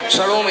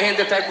Saludos, mi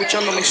gente, está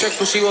escuchando mix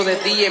exclusivo de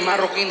DJ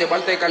Marroquín de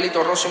parte de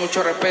Carlitos Rossy.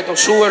 Mucho respeto.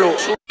 Súbelo,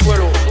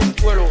 súbelo,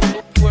 súbelo,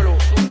 súbelo,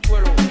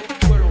 súbelo,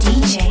 súbelo.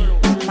 DJ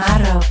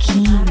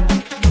Marroquín.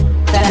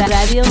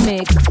 Radio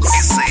Mix.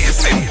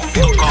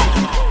 SF.com.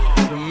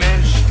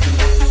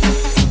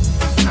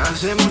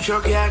 Hace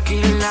mucho que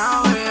aquí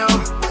la veo,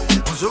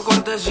 con su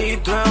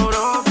cortecito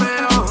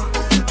europeo.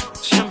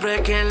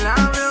 Siempre que la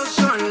veo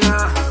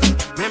sola,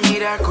 me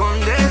mira con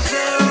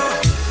deseo.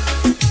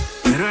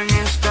 Pero en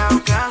esta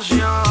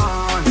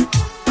ocasión,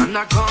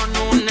 anda con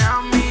una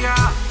amiga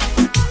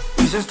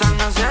y se están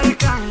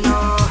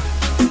acercando,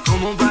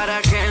 como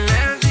para que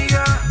les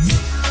diga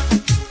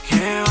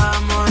qué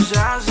vamos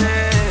a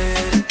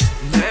hacer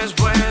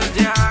después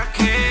de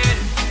aquí,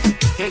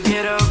 que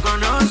quiero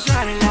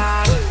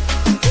conocerla.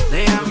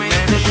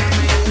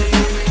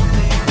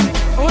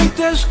 Hoy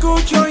te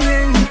escucho y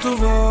en tu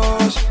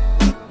voz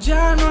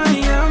ya no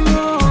hay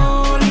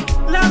amor.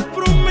 Las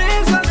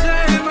promesas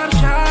se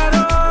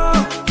marcharon.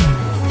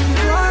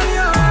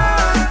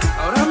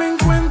 Ahora me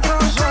encuentro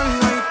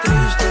solo y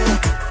triste.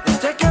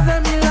 Desde que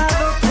de mi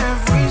lado te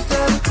fuiste,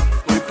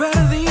 muy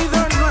perdido,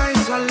 no hay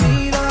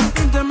salida.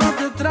 Mientras más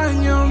te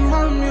extraño,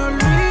 más me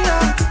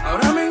olvida.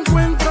 Ahora me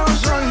encuentro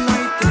solo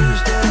y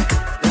triste.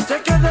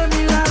 Desde que de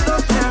mi lado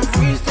te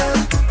fuiste,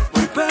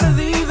 muy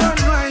perdido,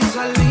 no hay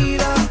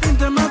salida.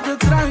 Mientras más te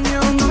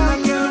extraño, más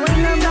me quedó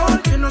el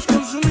amor que nos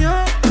consumió.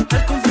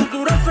 El con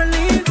futuro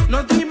feliz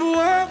nos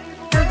dibujó.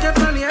 El que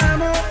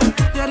planeamos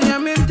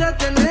diariamente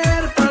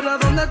tener. Para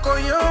dónde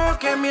cogió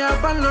que me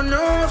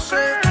abandonó,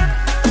 sé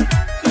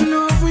que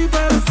no fui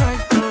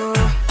perfecto.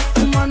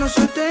 Humano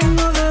si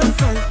tengo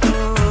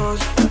defectos.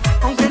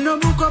 Aunque no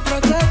busco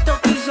pretexto,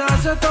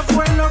 quizás esto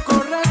fue lo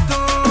correcto.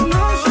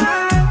 No sé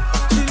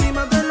si di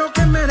más de lo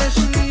que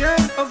merecía,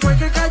 o fue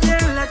que callé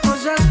en las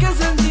cosas que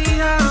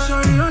sentía.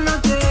 Solo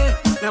noté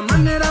la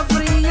manera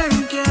fría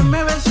en que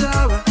me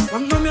besaba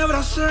cuando me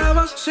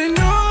abrazabas. Se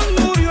nos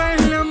murió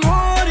el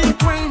amor y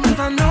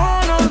cuenta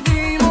no nos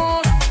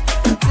dimos.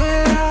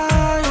 ¿Qué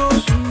hago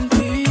sin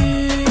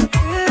ti?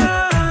 ¿Qué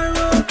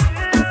hago?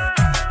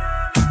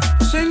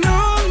 Se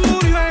nos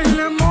murió el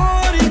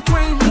amor y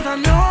cuenta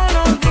no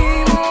nos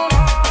dimos.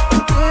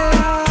 ¿Qué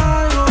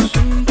hago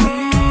sin ti?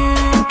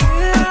 ¿Qué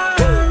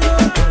hago?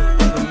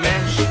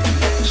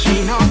 Si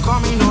no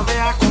come y no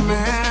deja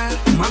comer,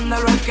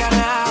 mándalo al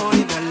carajo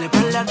y dale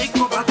para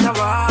disco para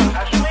abajo.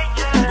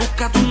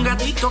 Búscate un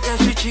gatito que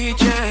se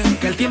chiche,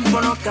 que el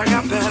tiempo no te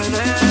haga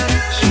perder.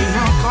 Si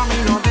no come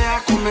y no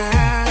deja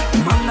comer,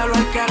 mándalo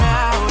al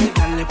carajo y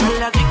dale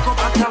para disco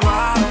para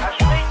abajo.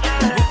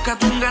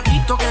 Búscate un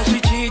gatito que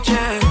se chiche,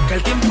 que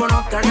el tiempo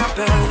no te haga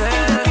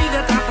perder.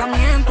 Pide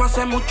tratamiento,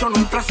 hace mucho no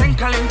entras en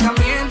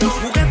calentamiento.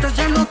 Juguetes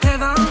ya no te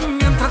dan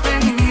ni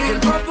entretenimiento. Y el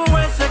bobo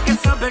ese que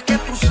sabe que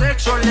tu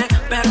sexo le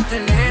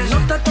pertenece, no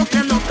te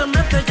toques, no te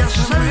metes, ya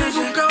sabes.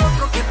 Busca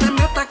otro que te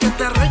meta, que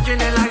te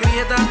rellene la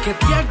grieta, que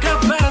te haga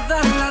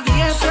perder la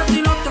dieta. Si a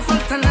ti no te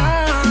falta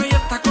nada y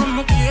está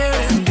como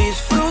quieres,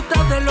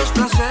 disfruta de los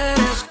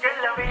placeres.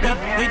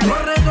 Y tu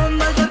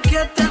redonda y el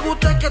que te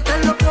gusta que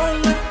te lo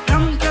ponga,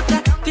 aunque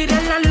te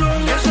tire la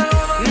luna.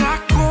 La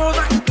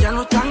coda ya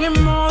no están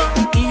en moda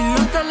y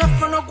los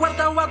teléfonos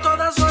guardados a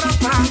todas horas.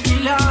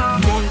 Tranquila,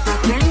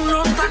 móntate en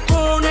los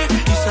tacones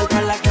y salta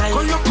a la calle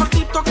con los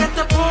cortitos que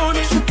te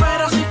pones.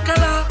 Supera sin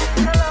escala,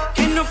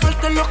 que no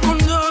falten los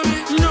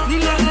condones, no, ni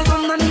la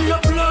redonda ni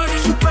los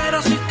flores.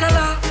 Supera sin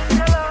escala,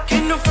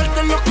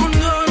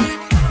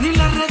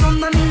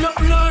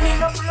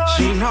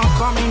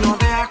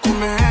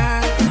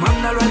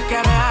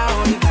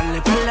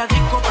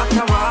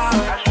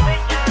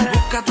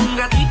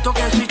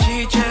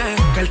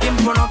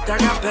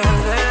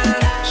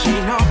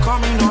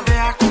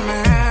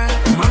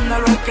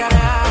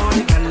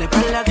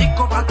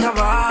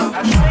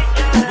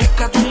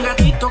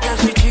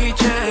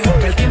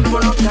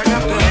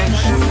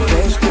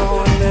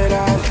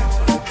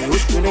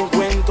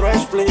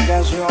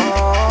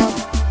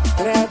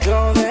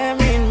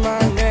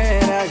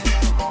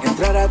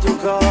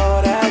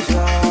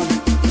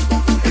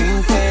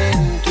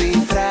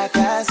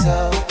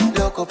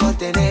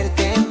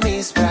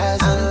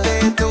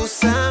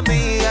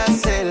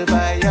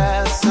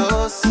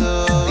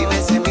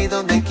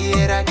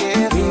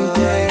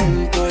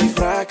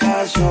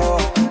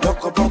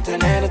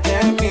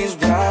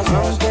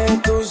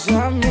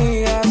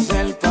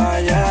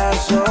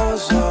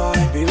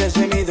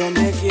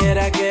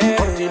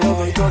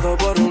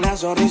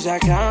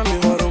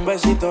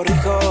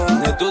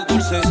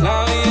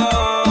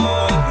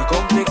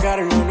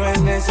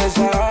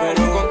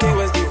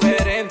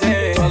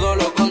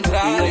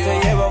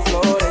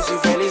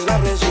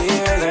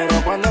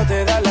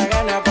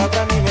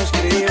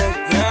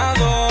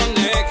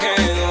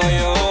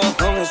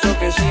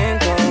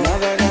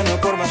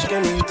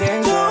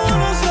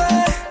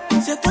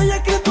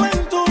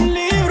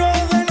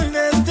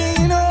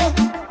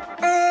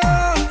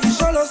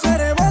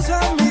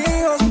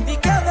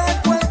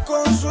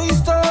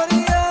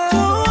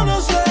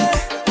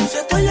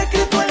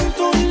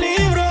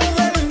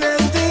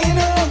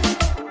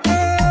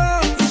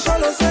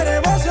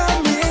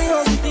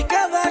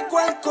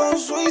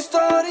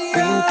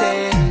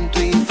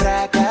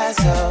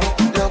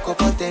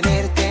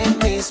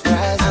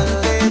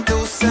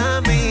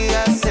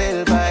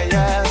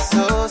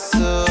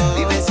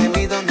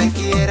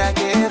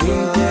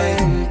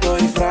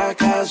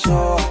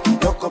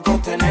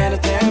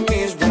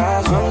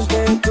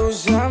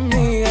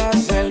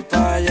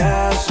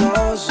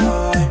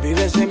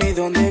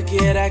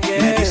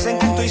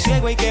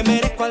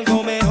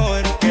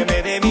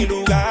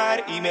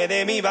 dude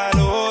de mi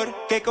valor,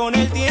 que con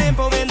el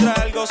tiempo vendrá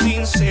algo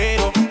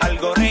sincero,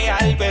 algo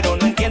real, pero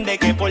no entiende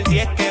que por ti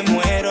es que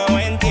muero.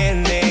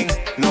 Entienden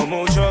lo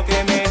mucho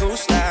que me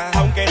gusta,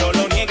 aunque no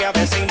lo niegue, a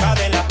veces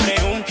invaden las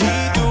preguntas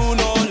y tú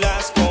no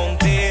las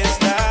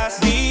contestas.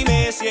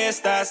 Dime si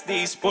estás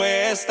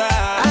dispuesta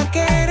a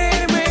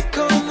quererme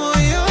como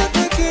yo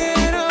te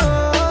quiero,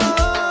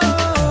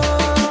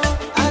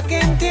 a que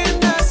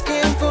entiendas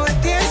que por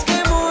ti es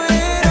que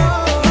muero.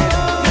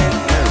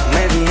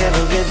 Me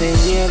dijeron que te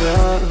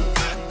quiero,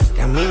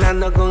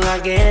 caminando con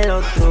aquel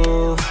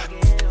otro.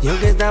 Yo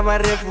que estaba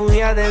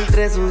refugiada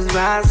entre sus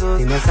brazos,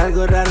 tienes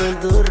algo raro en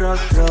tu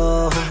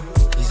rostro.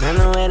 Quizá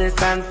no eres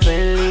tan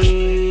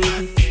feliz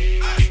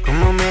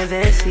como me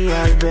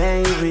decías,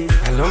 baby.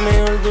 A lo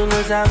mejor tú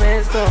no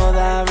sabes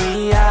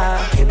todavía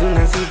que tú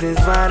naciste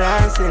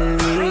para ser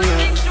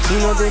mía. Si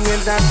no te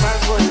mientas más,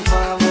 por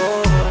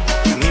favor,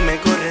 a mí me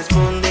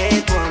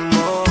corresponde tu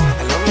amor.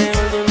 A lo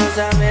mejor tú no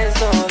sabes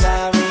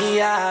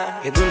todavía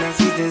que tú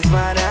naciste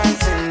para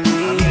ser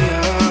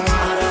mía.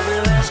 Ahora me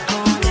ves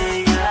con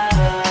ella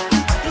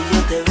y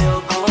yo te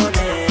veo con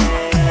él,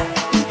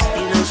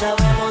 y no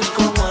sabemos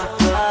cómo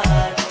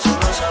actuar,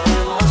 solo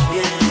sabemos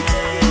bien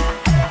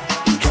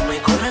que me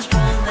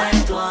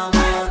corresponde tu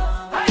amor.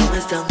 Que me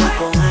estando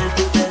con él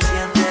tú te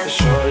sientes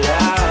sola.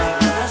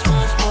 Haz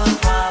más, por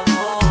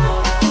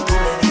favor. Tú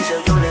le dices,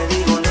 yo le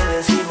digo, le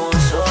decimos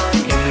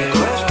hoy Que me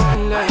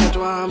corresponde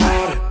tu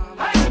amor,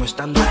 como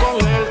estando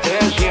con él te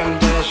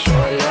sientes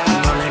sola.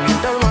 No le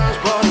mientas más,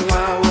 por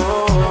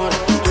favor.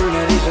 Tú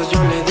le dices,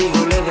 yo le digo,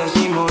 le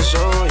decimos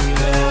oye.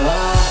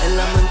 Es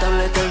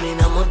lamentable,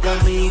 terminamos de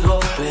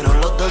amigos, pero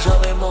los dos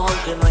sabemos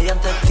aunque no hayan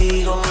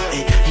testigos.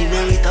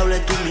 Inevitable,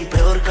 tú mi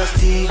peor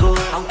castigo.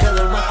 Aunque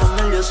duermas con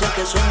él, yo sé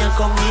que sueñas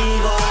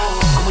conmigo.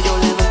 Como yo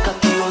le doy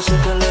castigo, sé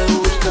que le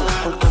gusta,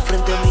 porque al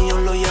frente mío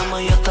lo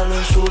llama y hasta lo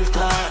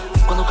insulta.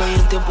 Cuando cae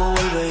el tiempo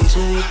vuelve y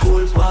se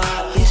disculpa.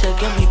 Dice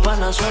que mis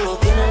panas solo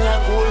tienen la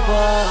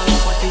culpa.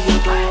 Por ti yo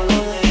todo lo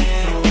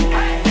dejo.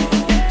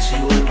 Si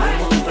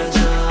volvemos a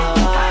empezar,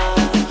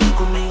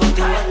 conmigo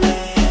te vas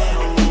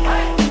lejos.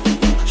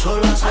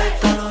 Solo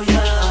acéptalo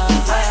ya.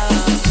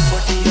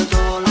 Por ti yo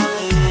todo lo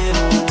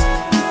dejo.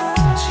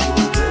 Si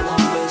volvemos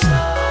a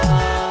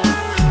empezar,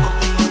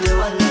 conmigo te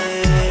vas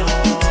lejos.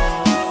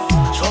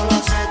 Solo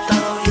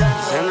acéptalo ya.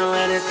 Quizá no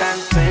eres tan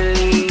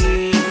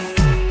feliz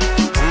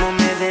como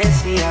me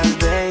decías,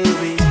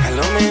 baby. A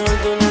lo mejor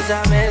tú no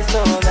sabes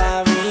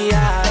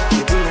todavía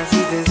que tú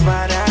naciste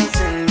para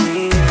ser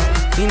mía.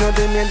 Y no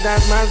te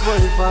mientas más,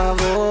 por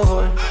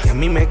favor, que a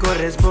mí me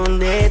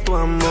corresponde tu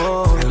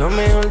amor. A lo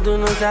mejor tú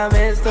no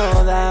sabes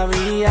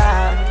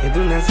todavía que tú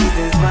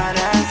naciste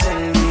para ser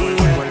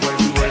mía.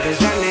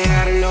 Vuelves a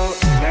negarlo,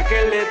 de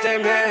aquel de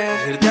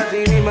temer. Irte a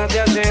ti misma te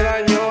hace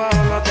daño,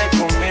 aún no te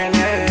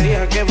conviene.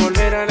 Tendría que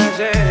volver a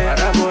nacer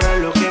para borrar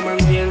lo que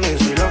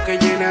mantienes y lo que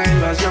llena el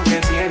vacío que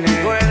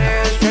tienes. No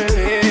eres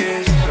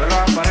feliz, solo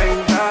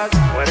aparentas.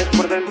 Mueres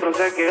por dentro,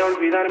 sé que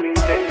olvidar me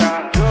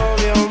intenta. Yo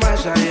veo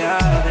más allá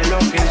de lo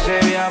que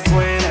se ve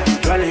afuera.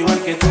 Yo al igual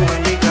que tú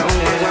en mi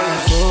cabeza.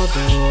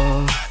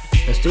 Foto,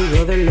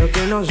 testigo de lo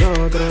que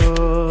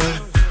nosotros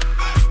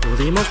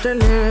pudimos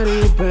tener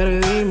y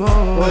perdimos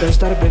por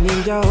estar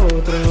pendiente a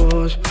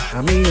otros,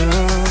 amiga.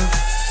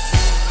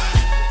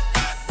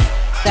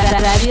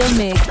 Radio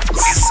Mix.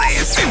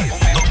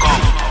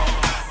 sf.com.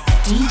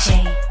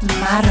 DJ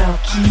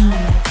Marroquín.